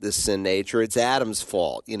I got this sin nature. It's Adam's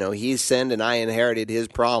fault. He sinned and I inherited his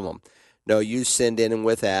problem. No, you sinned in and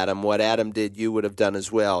with Adam. What Adam did, you would have done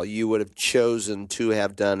as well. You would have chosen to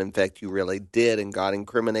have done. In fact, you really did, and God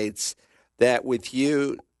incriminates that with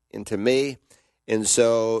you and to me. And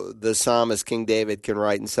so the psalmist King David can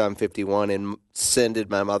write in Psalm 51, in sin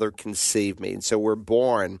did my mother conceive me. And so we're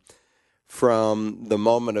born from the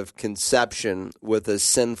moment of conception with a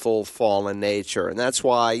sinful, fallen nature. And that's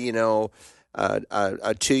why, a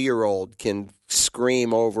 2-year-old can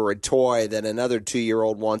scream over a toy that another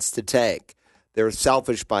 2-year-old wants to take. They're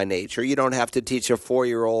selfish by nature. You don't have to teach a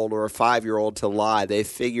 4-year-old or a 5-year-old to lie. They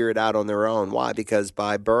figure it out on their own. Why? Because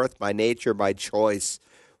by birth, by nature, by choice,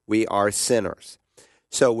 we are sinners.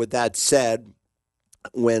 So with that said,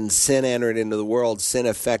 when sin entered into the world, sin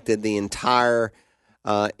affected the entire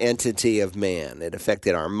entity of man. It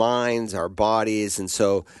affected our minds, our bodies, and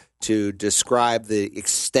so to describe the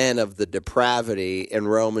extent of the depravity in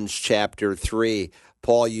Romans chapter 3,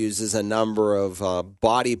 Paul uses a number of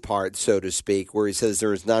body parts, so to speak, where he says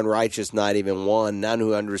there is none righteous, not even one, none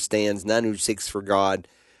who understands, none who seeks for God.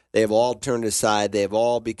 They have all turned aside. They have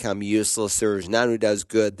all become useless. There is none who does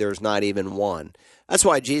good. There is not even one. That's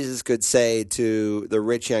why Jesus could say to the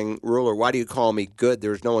rich young ruler, why do you call me good?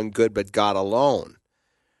 There is no one good but God alone.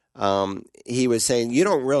 He was saying, you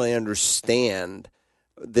don't really understand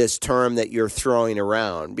this term that you're throwing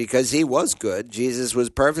around, because he was good. Jesus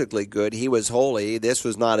was perfectly good. He was holy. This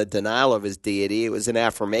was not a denial of his deity. It was an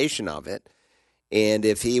affirmation of it. And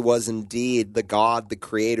if he was indeed the God, the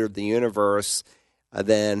creator of the universe,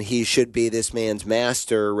 then he should be this man's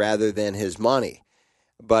master rather than his money.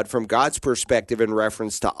 But from God's perspective, in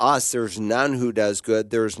reference to us, there's none who does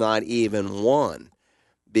good. There's not even one,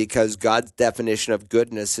 because God's definition of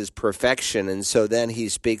goodness is perfection. And so then he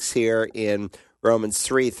speaks here in Romans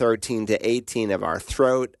 3:13-18 of our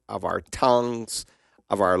throat, of our tongues,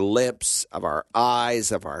 of our lips, of our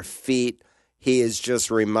eyes, of our feet. He is just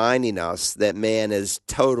reminding us that man is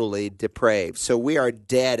totally depraved. So we are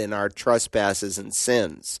dead in our trespasses and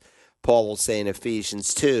sins, Paul will say in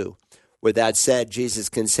Ephesians 2. With that said, Jesus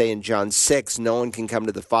can say in John 6, no one can come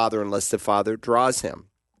to the Father unless the Father draws him.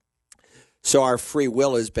 So our free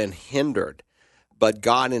will has been hindered, but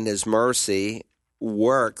God in his mercy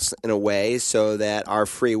works in a way so that our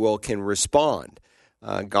free will can respond.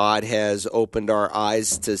 God has opened our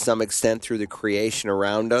eyes to some extent through the creation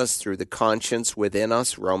around us, through the conscience within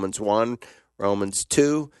us, Romans 1, Romans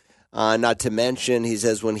 2. Not to mention, he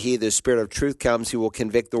says, when he, the Spirit of truth, comes, he will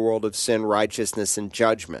convict the world of sin, righteousness, and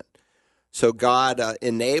judgment. So God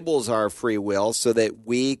enables our free will so that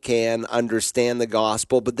we can understand the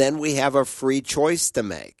gospel, but then we have a free choice to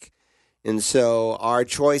make. And so our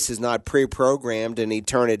choice is not pre-programmed in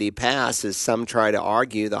eternity past, as some try to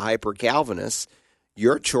argue, the hyper-Calvinists.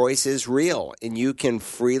 Your choice is real, and you can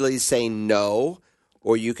freely say no,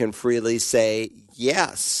 or you can freely say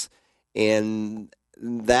yes. And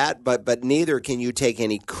that, but neither can you take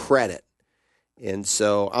any credit. And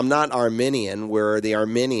so I'm not Arminian, where the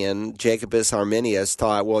Arminian, Jacobus Arminius,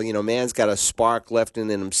 thought, well, man's got a spark left in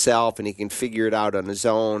himself, and he can figure it out on his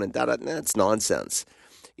own, and that's nonsense.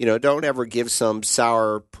 Don't ever give some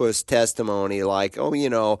sourpuss testimony like,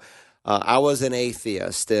 I was an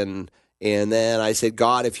atheist, and then I said,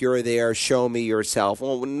 God, if you're there, show me yourself.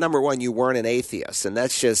 Well, number one, you weren't an atheist, and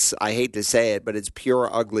that's just, I hate to say it, but it's pure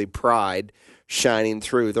ugly pride shining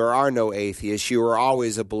through. There are no atheists. You are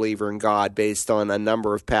always a believer in God based on a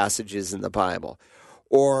number of passages in the Bible.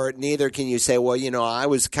 Or neither can you say, well, I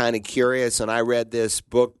was kind of curious, and I read this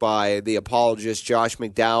book by the apologist Josh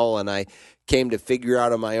McDowell, and I came to figure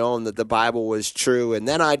out on my own that the Bible was true, and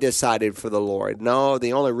then I decided for the Lord. No,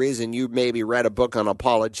 the only reason you maybe read a book on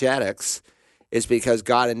apologetics is because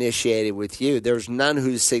God initiated with you. There's none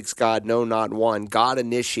who seeks God, no, not one. God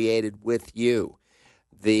initiated with you.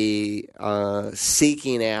 The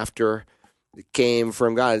seeking after came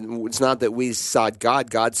from God. It's not that we sought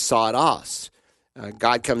God. God sought us.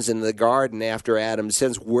 God comes into the garden after Adam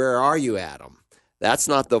sins. Where are you, Adam? That's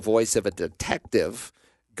not the voice of a detective.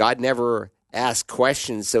 God never asks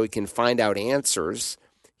questions so he can find out answers.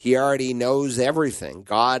 He already knows everything.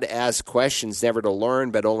 God asks questions never to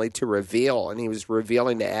learn, but only to reveal. And he was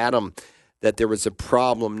revealing to Adam that there was a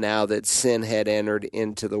problem now that sin had entered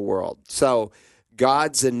into the world. So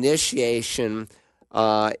God's initiation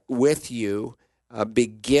with you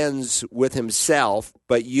begins with himself,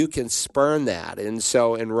 but you can spurn that. And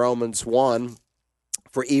so in Romans 1,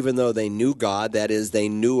 for even though they knew God, that is, they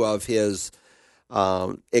knew of his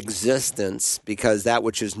existence, because that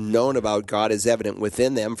which is known about God is evident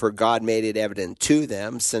within them, for God made it evident to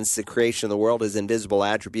them, since the creation of the world, his invisible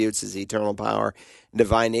attributes, his eternal power, and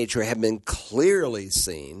divine nature have been clearly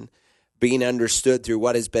seen, being understood through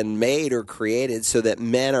what has been made or created, so that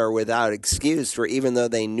men are without excuse. For even though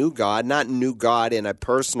they knew God, not knew God in a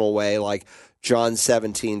personal way like John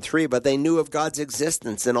 17:3, but they knew of God's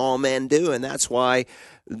existence, and all men do, and that's why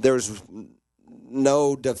there's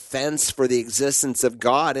no defense for the existence of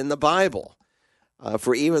God in the Bible.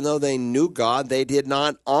 For even though they knew God, they did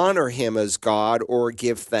not honor him as God or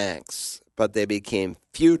give thanks, but they became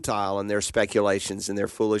futile in their speculations, and their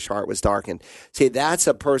foolish heart was darkened. See, that's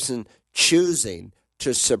a person choosing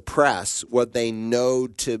to suppress what they know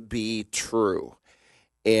to be true.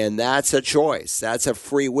 And that's a choice. That's a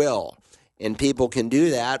free will. And people can do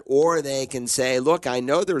that, or they can say, look, I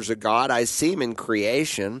know there's a God. I see him in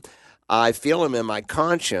creation. I feel him in my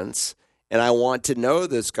conscience, and I want to know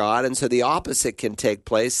this God. And so the opposite can take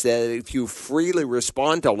place, that if you freely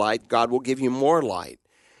respond to light, God will give you more light.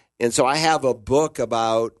 And so I have a book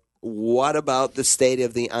about what about the state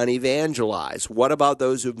of the unevangelized? What about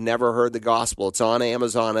those who've never heard the gospel? It's on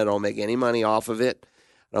Amazon. I don't make any money off of it.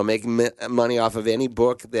 I don't make money off of any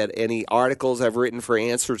book, that any articles I've written for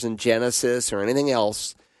Answers in Genesis or anything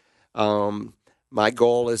else. My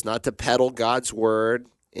goal is not to peddle God's word.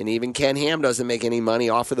 And even Ken Ham doesn't make any money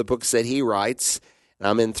off of the books that he writes. And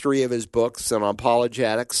I'm in 3 of his books on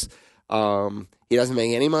apologetics. He doesn't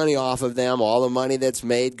make any money off of them. All the money that's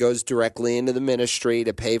made goes directly into the ministry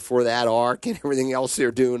to pay for that ark and everything else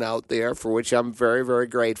they're doing out there, for which I'm very, very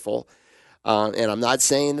grateful. And I'm not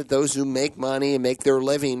saying that those who make money and make their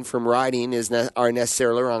living from writing are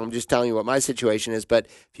necessarily wrong. I'm just telling you what my situation is. But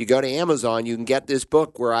if you go to Amazon, you can get this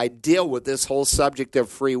book where I deal with this whole subject of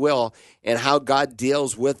free will and how God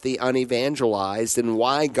deals with the unevangelized and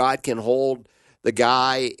why God can hold the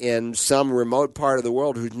guy in some remote part of the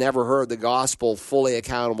world who's never heard the gospel fully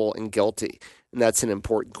accountable and guilty. And that's an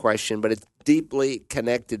important question, but it's deeply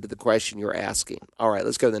connected to the question you're asking. All right,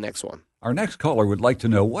 let's go to the next one. Our next caller would like to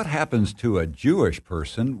know what happens to a Jewish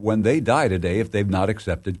person when they die today if they've not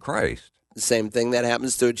accepted Christ. The same thing that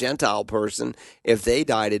happens to a Gentile person if they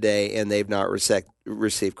die today and they've not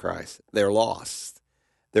received Christ. They're lost.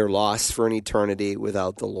 They're lost for an eternity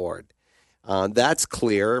without the Lord. That's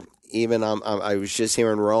clear. Even I was just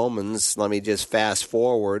here in Romans. Let me just fast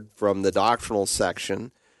forward from the doctrinal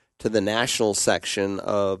section to the national section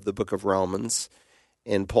of the book of Romans.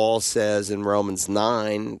 And Paul says in Romans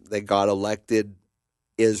 9 that God elected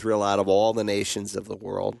Israel out of all the nations of the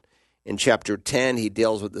world. In chapter 10, he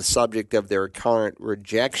deals with the subject of their current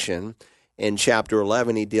rejection. In chapter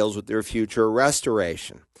 11, he deals with their future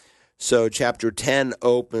restoration. So chapter 10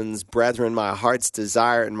 opens, "Brethren, my heart's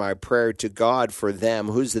desire and my prayer to God for them."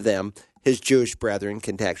 Who's the them? His Jewish brethren,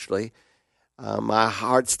 contextually. My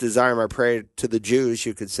heart's desire, my prayer to the Jews,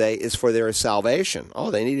 you could say, is for their salvation.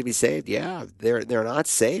 Oh, they need to be saved. Yeah, they're not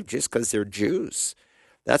saved just because they're Jews.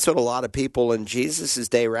 That's what a lot of people in Jesus'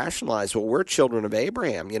 day rationalize. Well, we're children of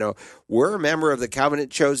Abraham. We're a member of the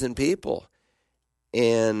covenant chosen people.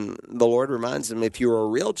 And the Lord reminds them, if you are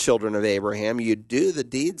real children of Abraham, you do the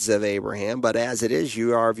deeds of Abraham, but as it is,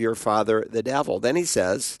 you are of your father, the devil. Then he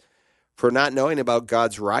says, for not knowing about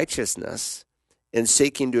God's righteousness and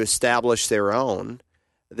seeking to establish their own,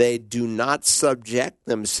 they do not subject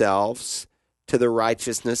themselves to the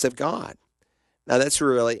righteousness of God. Now, that's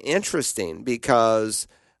really interesting because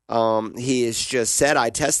he has just said, I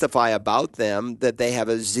testify about them that they have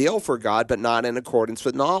a zeal for God, but not in accordance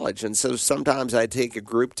with knowledge. And so sometimes I take a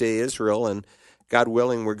group to Israel, and God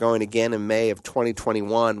willing, we're going again in May of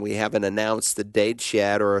 2021. We haven't announced the dates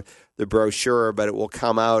yet or the brochure, but it will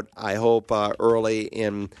come out, I hope, early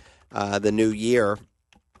in the new year.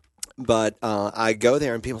 But I go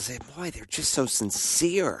there, and people say, boy, they're just so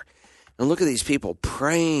sincere. And look at these people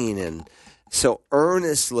praying and so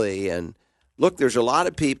earnestly. And look, there's a lot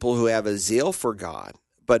of people who have a zeal for God,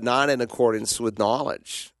 but not in accordance with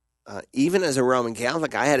knowledge. Even as a Roman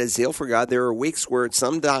Catholic, I had a zeal for God. There were weeks where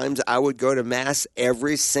sometimes I would go to Mass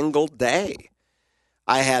every single day.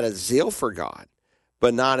 I had a zeal for God,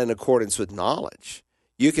 but not in accordance with knowledge.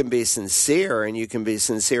 You can be sincere and you can be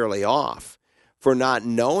sincerely off. For not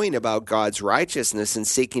knowing about God's righteousness and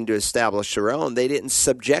seeking to establish their own, they didn't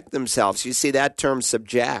subject themselves. You see, that term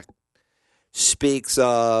subject speaks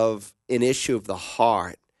of an issue of the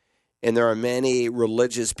heart. And there are many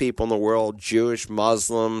religious people in the world, Jewish,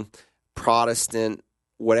 Muslim, Protestant,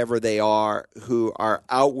 whatever they are, who are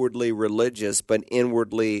outwardly religious but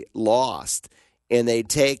inwardly lost. And they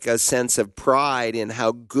take a sense of pride in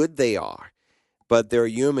how good they are. But their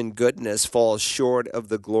human goodness falls short of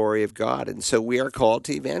the glory of God. And so we are called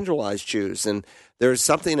to evangelize Jews. And there's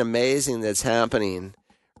something amazing that's happening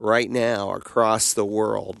right now across the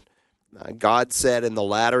world. God said in the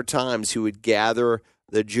latter times he would gather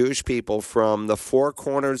the Jewish people from the four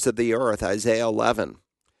corners of the earth, Isaiah 11.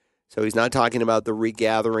 So he's not talking about the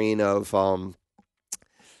regathering of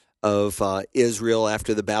Israel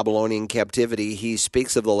after the Babylonian captivity. He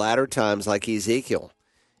speaks of the latter times like Ezekiel.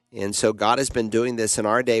 And so God has been doing this in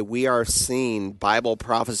our day. We are seeing Bible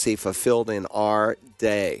prophecy fulfilled in our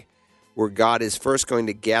day, where God is first going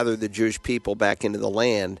to gather the Jewish people back into the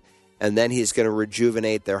land, and then he's going to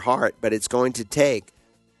rejuvenate their heart. But it's going to take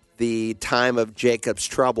the time of Jacob's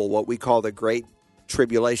trouble, what we call the Great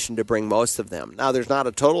Tribulation, to bring most of them. Now, there's not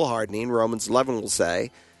a total hardening, Romans 11 will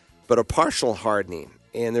say, but a partial hardening.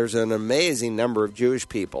 And there's an amazing number of Jewish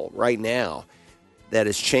people right now that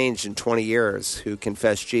has changed in 20 years who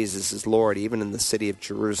confess Jesus as Lord, even in the city of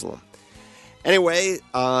Jerusalem. Anyway,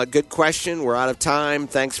 good question. We're out of time.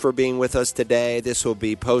 Thanks for being with us today. This will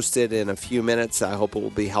be posted in a few minutes. I hope it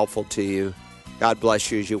will be helpful to you. God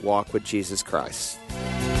bless you as you walk with Jesus Christ.